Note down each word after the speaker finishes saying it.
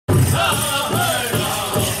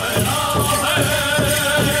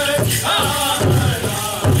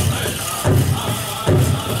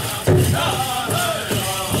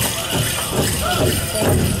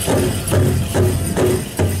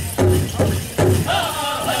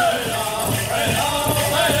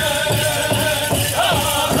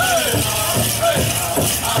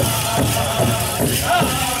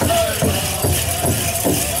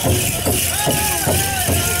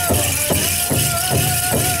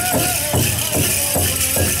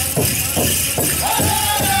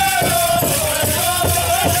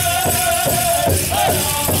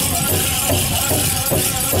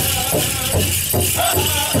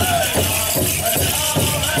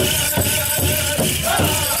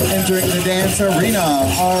Entering the dance arena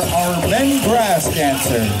are our men grass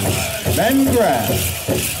dancers. Men grass.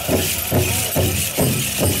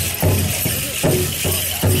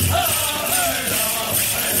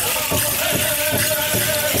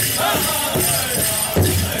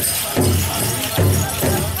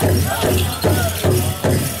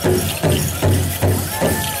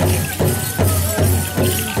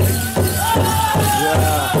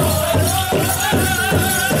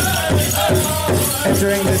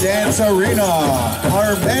 Entering the dance arena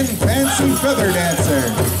are men fancy feather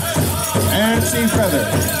dancers. Fancy feather.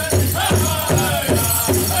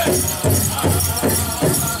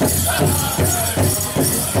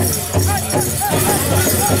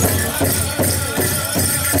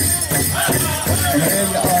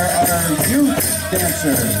 And our youth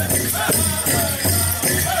dancers.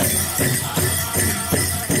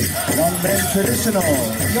 Young men traditional,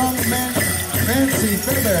 young men fancy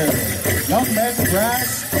feather, young men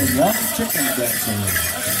grass, and young chicken dancers.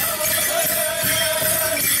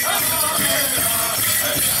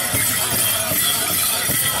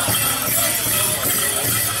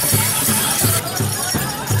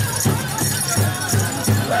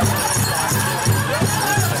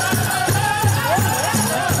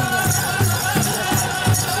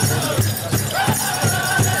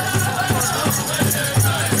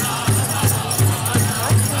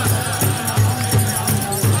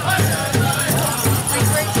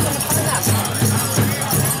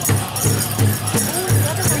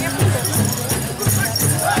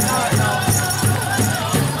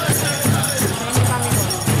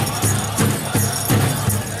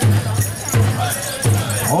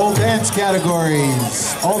 All dance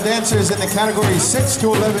categories. All dancers in the category 6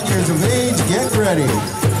 to 11 years of age, get ready.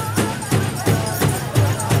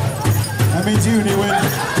 That means you,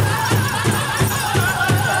 Niwin.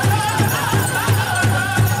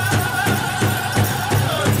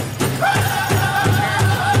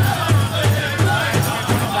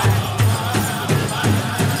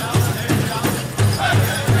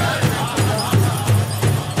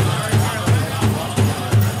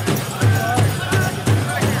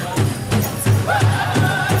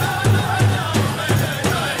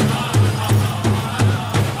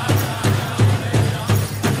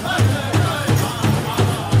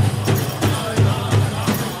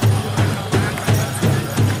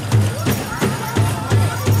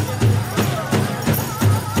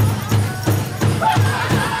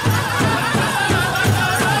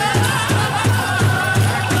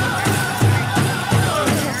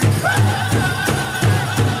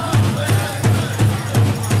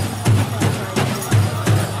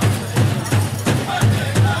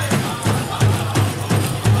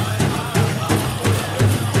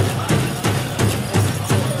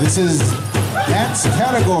 This is dance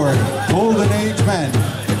category, Golden Age Men.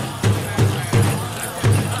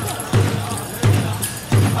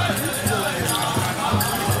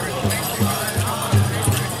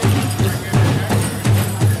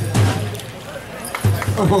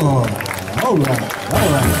 Oh, all right,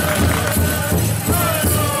 all right.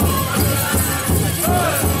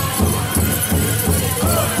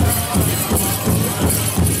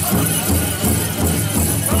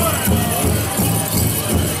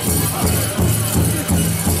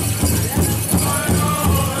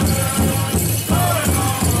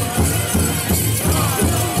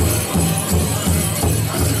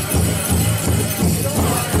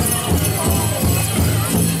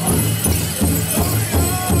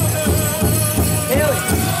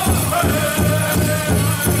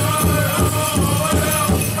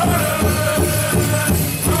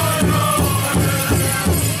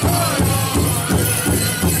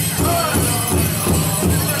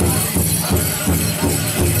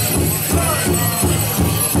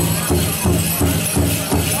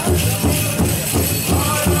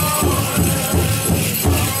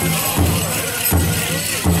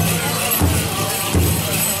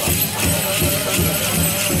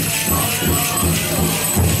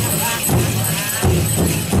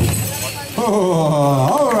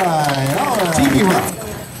 all right. TV Rock.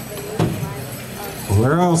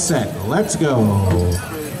 We're all set. Let's go.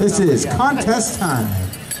 This is contest time.